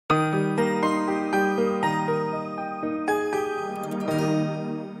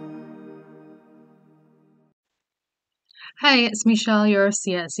Hi, it's Michelle, your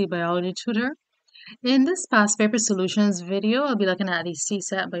CSEC Biology Tutor. In this past paper solutions video, I'll be looking at the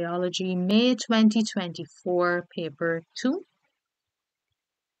CSEC Biology May 2024 paper 2.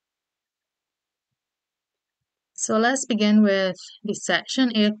 So let's begin with the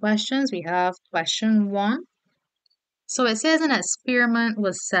section A questions. We have question 1. So it says an experiment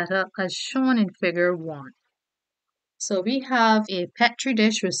was set up as shown in figure 1. So we have a petri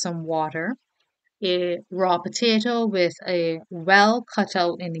dish with some water, a raw potato with a well cut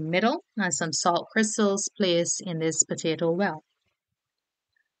out in the middle, and some salt crystals placed in this potato well.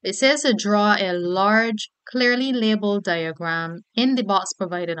 It says to draw a large, clearly labeled diagram in the box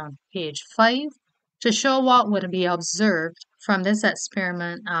provided on page 5 to show what would be observed from this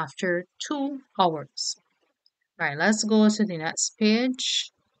experiment after 2 hours. All right, let's go to the next page.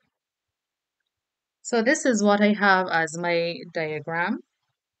 So this is what I have as my diagram.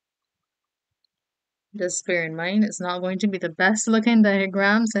 Just bear in mind, it's not going to be the best looking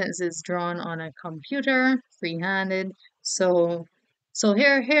diagram since it's drawn on a computer, free-handed. So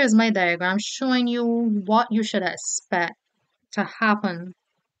here's my diagram showing you what you should expect to happen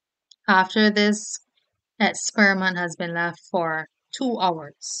after this experiment has been left for 2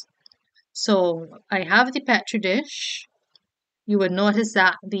 hours. So I have the petri dish. You would notice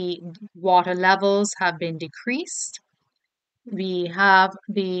that the water levels have been decreased. We have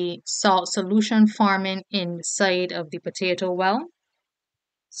the salt solution forming inside of the potato well.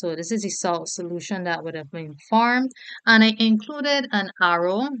 So this is the salt solution that would have been formed. And I included an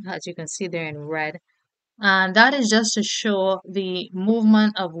arrow, as you can see there in red. And that is just to show the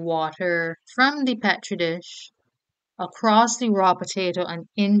movement of water from the petri dish across the raw potato and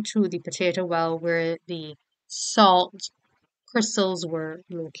into the potato well where the salt crystals were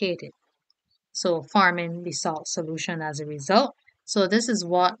located. So forming the salt solution as a result. So this is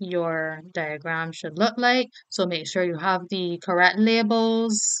what your diagram should look like. So make sure you have the correct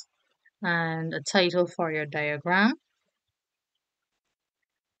labels and a title for your diagram.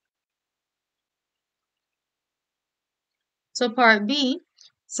 So part B,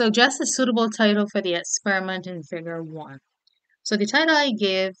 suggest a suitable title for the experiment in figure 1. So the title I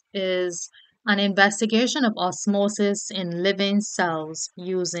give is an investigation of osmosis in living cells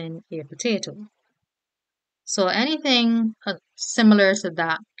using a potato. So anything similar to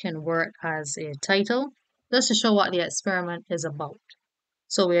that can work as a title, just to show what the experiment is about.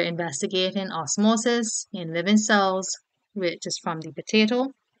 So we're investigating osmosis in living cells, which is from the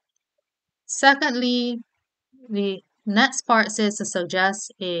potato. Secondly, the next part says to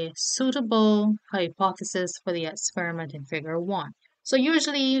suggest a suitable hypothesis for the experiment in figure 1. So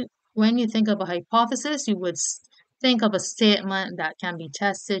usually when you think of a hypothesis, you would think of a statement that can be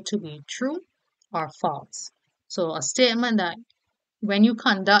tested to be true or false. So a statement that when you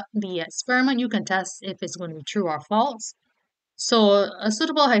conduct the experiment, you can test if it's going to be true or false. So a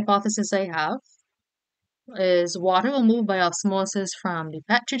suitable hypothesis I have is water will move by osmosis from the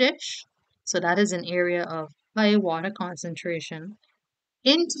petri dish. So that is an area of high water concentration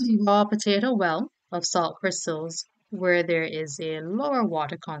into the raw potato well of salt crystals where there is a lower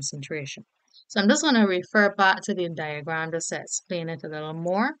water concentration. So I'm just going to refer back to the diagram just to explain it a little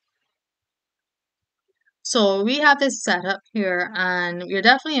more. So we have this setup here and we're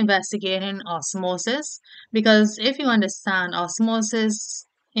definitely investigating osmosis because if you understand, osmosis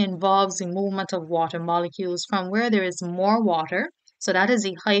involves the movement of water molecules from where there is more water, so that is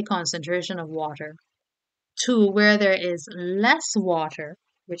a high concentration of water, to where there is less water,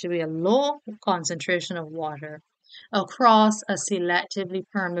 which would be a low concentration of water, across a selectively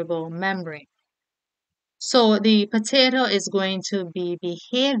permeable membrane. So the potato is going to be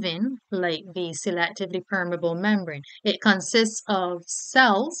behaving like the selectively permeable membrane. It consists of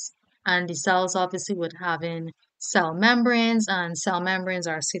cells, and the cells obviously would have in cell membranes, and cell membranes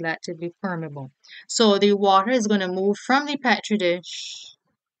are selectively permeable. So the water is going to move from the petri dish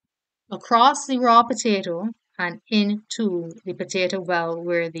across the raw potato and into the potato well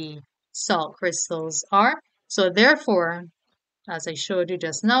where the salt crystals are. So therefore, as I showed you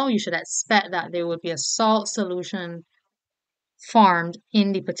just now, you should expect that there would be a salt solution formed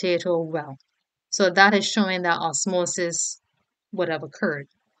in the potato well. So that is showing that osmosis would have occurred.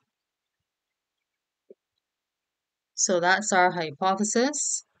 So that's our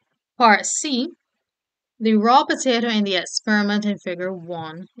hypothesis. Part C, the raw potato in the experiment in figure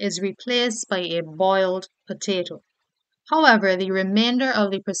 1 is replaced by a boiled potato. However, the remainder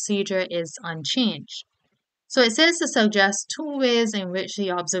of the procedure is unchanged. So it says to suggest 2 ways in which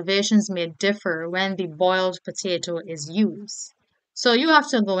the observations may differ when the boiled potato is used. So you have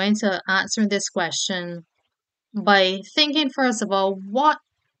to go into answering this question by thinking first of all, what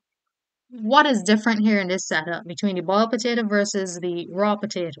what is different here in this setup between the boiled potato versus the raw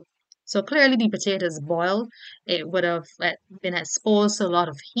potato? So clearly the potato is boiled. It would have been exposed to a lot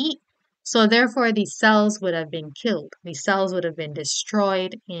of heat. So therefore the cells would have been killed. The cells would have been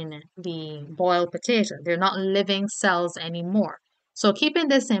destroyed in the boiled potato. They're not living cells anymore. So keeping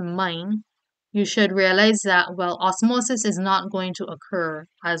this in mind, you should realize that, well, osmosis is not going to occur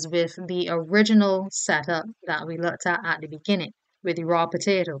as with the original setup that we looked at the beginning with the raw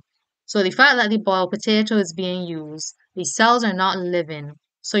potato. So the fact that the boiled potato is being used, the cells are not living,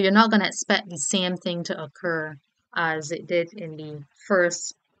 so you're not going to expect the same thing to occur as it did in the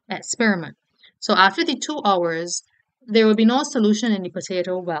first experiment. So after the 2 hours, there will be no solution in the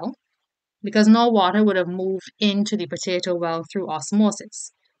potato well because no water would have moved into the potato well through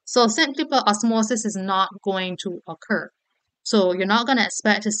osmosis. So simply put, osmosis is not going to occur. So you're not going to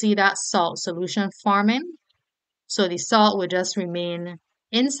expect to see that salt solution forming. So the salt will just remain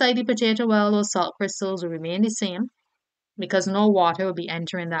inside the potato well. Those salt crystals will remain the same because no water will be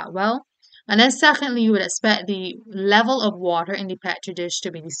entering that well. And then secondly, you would expect the level of water in the petri dish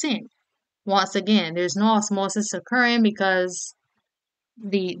to be the same. Once again, there's no osmosis occurring because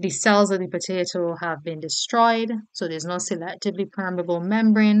the cells of the potato have been destroyed, so there's no selectively permeable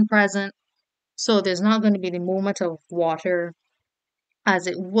membrane present. So there's not going to be the movement of water as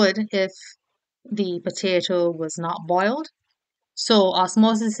it would if the potato was not boiled. So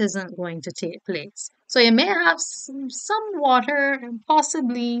osmosis isn't going to take place. So you may have some water and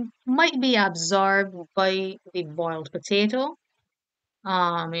possibly might be absorbed by the boiled potato.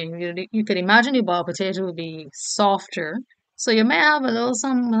 You could imagine the boiled potato would be softer. So you may have a little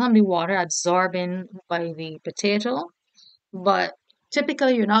some of the water absorbing by the potato, but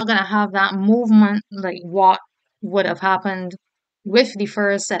typically you're not gonna have that movement like what would have happened with the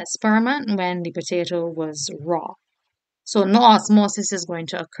first experiment when the potato was raw. So no osmosis is going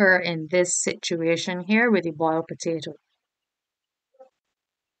to occur in this situation here with the boiled potato.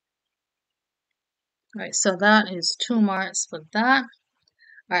 All right, so that is 2 marks for that.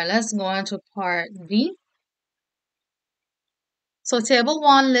 All right, let's go on to part B. So table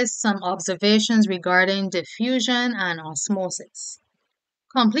 1 lists some observations regarding diffusion and osmosis.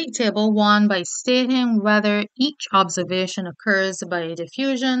 Complete table 1 by stating whether each observation occurs by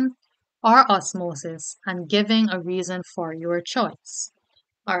diffusion or osmosis and giving a reason for your choice.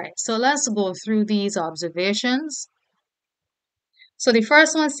 All right, so let's go through these observations. So the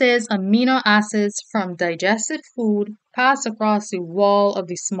first one says amino acids from digested food pass across the wall of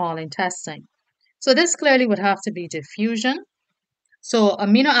the small intestine. So this clearly would have to be diffusion. So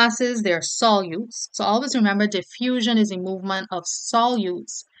amino acids, they're solutes. So always remember diffusion is a movement of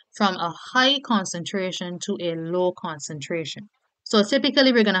solutes from a high concentration to a low concentration. So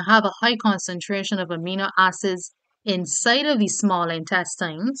typically we're going to have a high concentration of amino acids inside of the small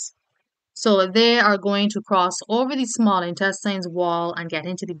intestines. So they are going to cross over the small intestines wall and get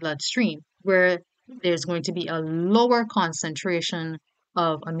into the bloodstream, where there's going to be a lower concentration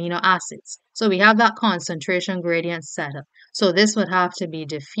of amino acids. So we have that concentration gradient set up. So this would have to be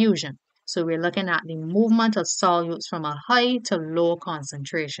diffusion. So we're looking at the movement of solutes from a high to low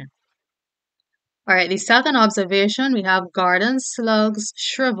concentration. All right, the second observation, we have garden slugs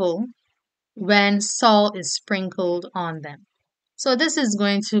shrivel when salt is sprinkled on them. So this is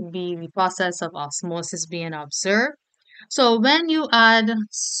going to be the process of osmosis being observed. So when you when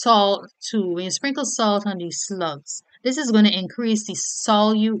you sprinkle salt on these slugs, this is going to increase the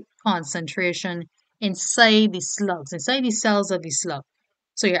solute concentration inside the slugs, inside the cells of the slug.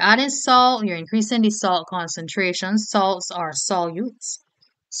 So you're adding salt, you're increasing the salt concentration. Salts are solutes.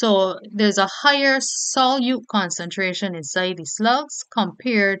 So there's a higher solute concentration inside the slugs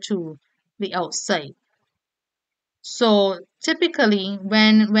compared to the outside. So typically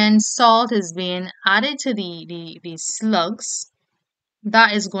when salt is being added to the slugs,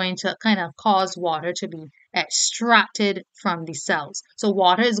 that is going to kind of cause water to be extracted from the cells. So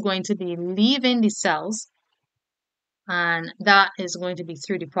water is going to be leaving the cells, and that is going to be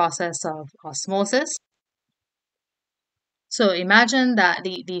through the process of osmosis. So imagine that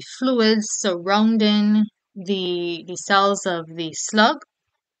the fluids surrounding the cells of the slug,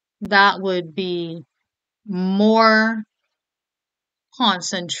 that would be more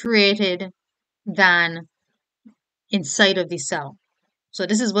concentrated than inside of the cell. So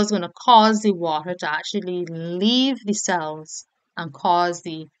this is what's going to cause the water to actually leave the cells and cause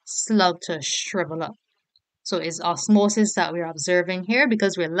the slug to shrivel up. So it's osmosis that we're observing here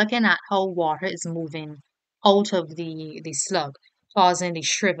because we're looking at how water is moving out of the slug, causing the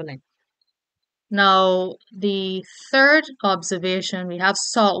shriveling. Now, the third observation, we have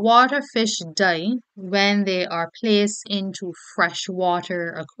saltwater fish die when they are placed into freshwater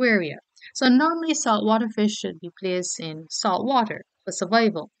aquaria. So normally saltwater fish should be placed in salt water for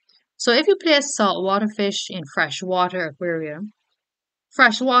survival. So if you place saltwater fish in freshwater aquarium,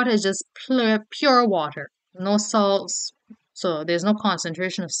 fresh water is just pure water, no salts. So there's no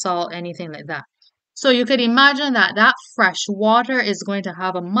concentration of salt, anything like that. So you could imagine that that fresh water is going to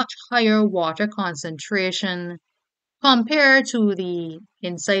have a much higher water concentration compared to the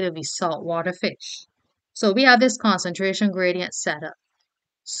inside of the saltwater fish. So we have this concentration gradient set up.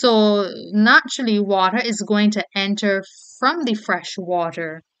 So naturally, water is going to enter from the fresh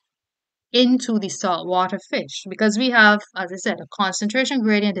water into the saltwater fish because we have, as I said, a concentration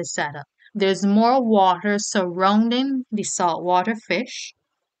gradient is set up. There's more water surrounding the saltwater fish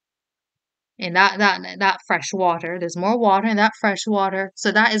in that fresh water. There's more water in that fresh water,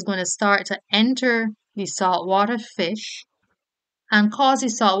 so that is going to start to enter the saltwater fish and cause the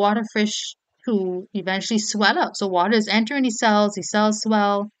saltwater fish to eventually swell up. So water is entering the cells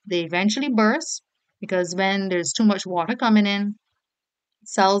swell, they eventually burst because when there's too much water coming in,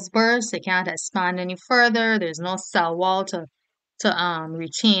 cells burst, they can't expand any further. There's no cell wall to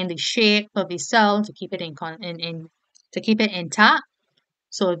retain the shape of the cell to keep it to keep it intact.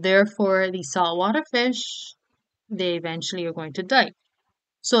 So therefore, the saltwater fish, they eventually are going to die.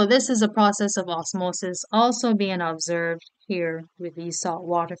 So this is a process of osmosis also being observed here with these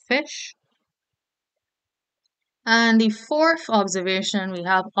saltwater fish. And the fourth observation, we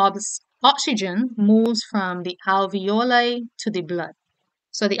have oxygen moves from the alveoli to the blood.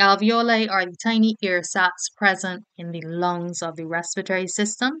 So the alveoli are the tiny air sacs present in the lungs of the respiratory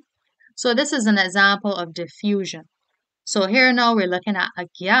system. So this is an example of diffusion. So here now we're looking at a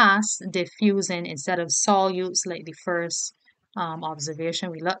gas diffusing instead of solutes like the first observation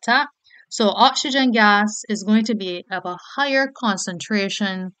we looked at. So oxygen gas is going to be of a higher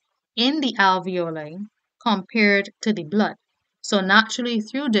concentration in the alveoli compared to the blood. So naturally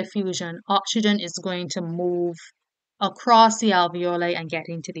through diffusion, oxygen is going to move across the alveoli and get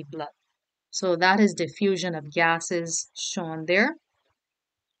into the blood. So that is diffusion of gases shown there.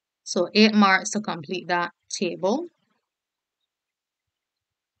 So 8 marks to complete that table.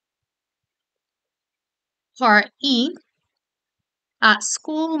 Part E. At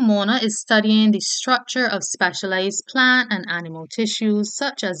school, Mona is studying the structure of specialized plant and animal tissues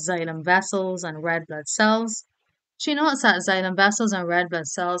such as xylem vessels and red blood cells. She notes that xylem vessels and red blood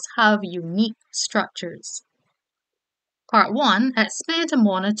cells have unique structures. Part 1. Explain to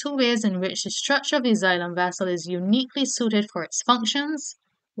Mona 2 ways in which the structure of the xylem vessel is uniquely suited for its functions.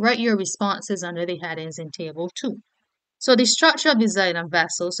 Write your responses under the headings in Table 2. So the structure of the xylem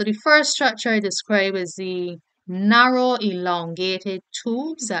vessel. So the first structure I describe is the narrow elongated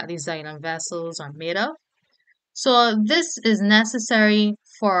tubes that the xylem vessels are made of. So this is necessary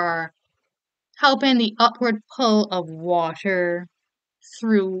for helping the upward pull of water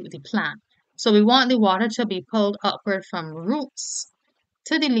through the plant. So we want the water to be pulled upward from roots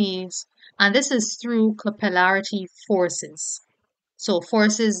to the leaves, and this is through capillarity forces. So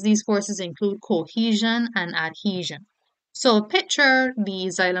these forces include cohesion and adhesion. So picture the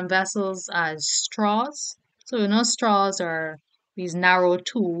xylem vessels as straws. So you know straws are these narrow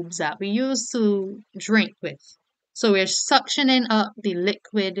tubes that we use to drink with. So we're suctioning up the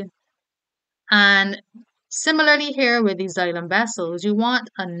liquid, and similarly here with the xylem vessels, you want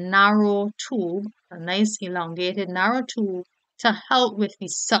a narrow tube, a nice elongated narrow tube to help with the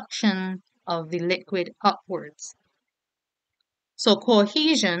suction of the liquid upwards. So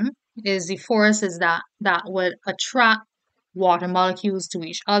cohesion is the forces that would attract water molecules to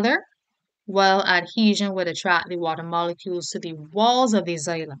each other, while adhesion would attract the water molecules to the walls of the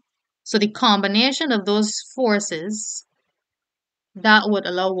xylem. So the combination of those forces that would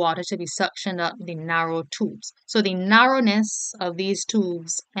allow water to be suctioned up the narrow tubes. So the narrowness of these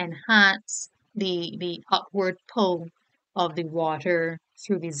tubes enhance the upward pull of the water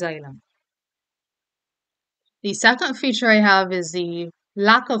through the xylem. The second feature I have is the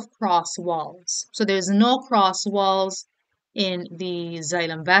lack of cross walls. So there's no cross walls in the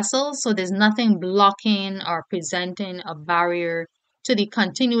xylem vessels, so there's nothing blocking or presenting a barrier to the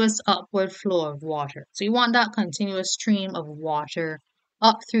continuous upward flow of water. So you want that continuous stream of water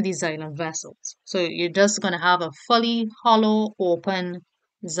up through the xylem vessels. So you're just going to have a fully hollow, open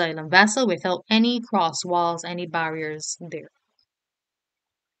xylem vessel without any cross walls, any barriers there.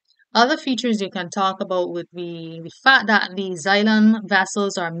 Other features you can talk about would be the fact that the xylem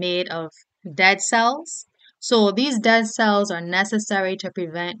vessels are made of dead cells. So these dead cells are necessary to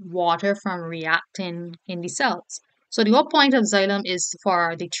prevent water from reacting in the cells. So the whole point of xylem is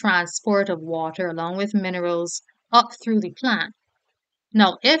for the transport of water along with minerals up through the plant.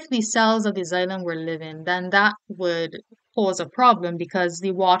 Now, if the cells of the xylem were living, then that would pose a problem because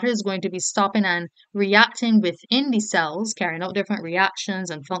the water is going to be stopping and reacting within the cells, carrying out different reactions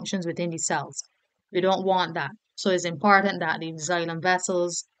and functions within the cells. We don't want that. So it's important that the xylem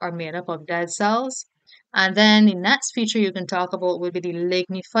vessels are made up of dead cells. And then the next feature you can talk about would be the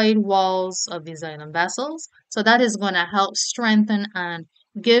lignified walls of the xylem vessels. So that is going to help strengthen and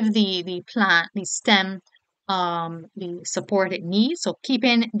give the plant, the stem, the support it needs. So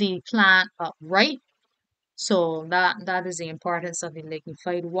keeping the plant upright. So that is the importance of the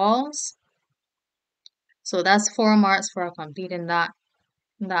lignified walls. So that's 4 marks for completing that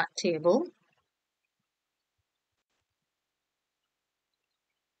table.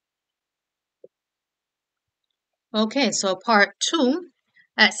 Okay, so part 2,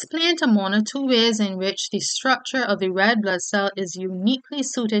 explain to Mona 2 ways in which the structure of the red blood cell is uniquely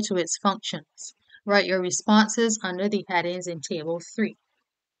suited to its functions. Write your responses under the headings in table 3.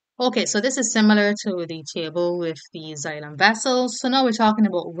 Okay, so this is similar to the table with the xylem vessels. So now we're talking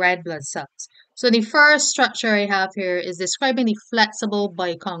about red blood cells. So the first structure I have here is describing the flexible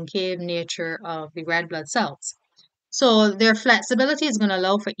biconcave nature of the red blood cells. So their flexibility is going to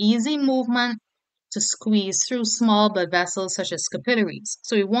allow for easy movement to squeeze through small blood vessels such as capillaries.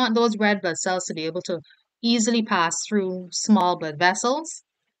 So we want those red blood cells to be able to easily pass through small blood vessels.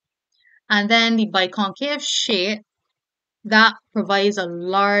 And then the biconcave shape, that provides a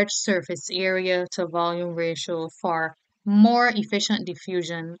large surface area to volume ratio for more efficient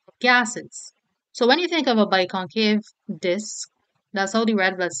diffusion of gases. So when you think of a biconcave disc, that's how the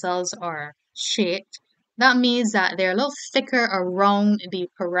red blood cells are shaped. That means that they're a little thicker around the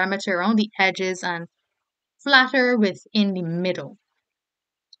perimeter, around the edges, and flatter within the middle.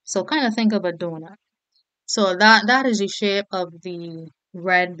 So kind of think of a donut. So that is the shape of the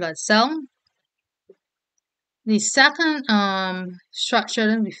red blood cell. The second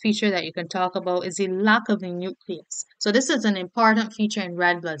structure, the feature that you can talk about is the lack of the nucleus. So this is an important feature in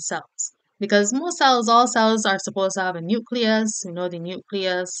red blood cells because most cells, all cells are supposed to have a nucleus. You know, the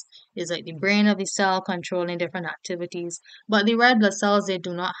nucleus is like the brain of the cell controlling different activities. But the red blood cells, they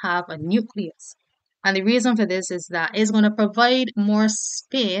do not have a nucleus. And the reason for this is that it's going to provide more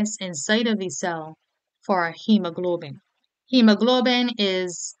space inside of the cell for hemoglobin. Hemoglobin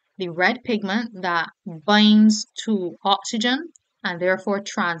is the red pigment that binds to oxygen and therefore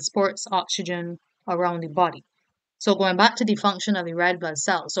transports oxygen around the body. So going back to the function of the red blood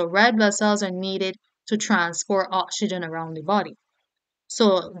cells. So red blood cells are needed to transport oxygen around the body.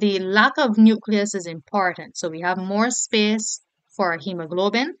 So the lack of nucleus is important. So we have more space for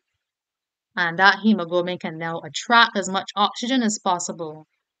hemoglobin, and that hemoglobin can now attract as much oxygen as possible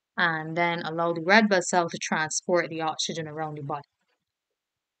and then allow the red blood cell to transport the oxygen around the body.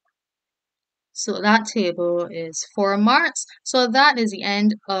 So that table is 4 marks. So that is the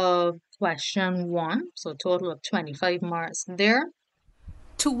end of question 1. So total of 25 marks there.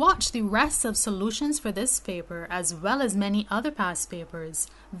 To watch the rest of solutions for this paper as well as many other past papers,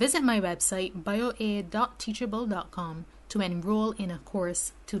 visit my website bioaid.teachable.com to enroll in a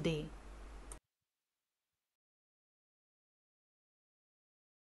course today.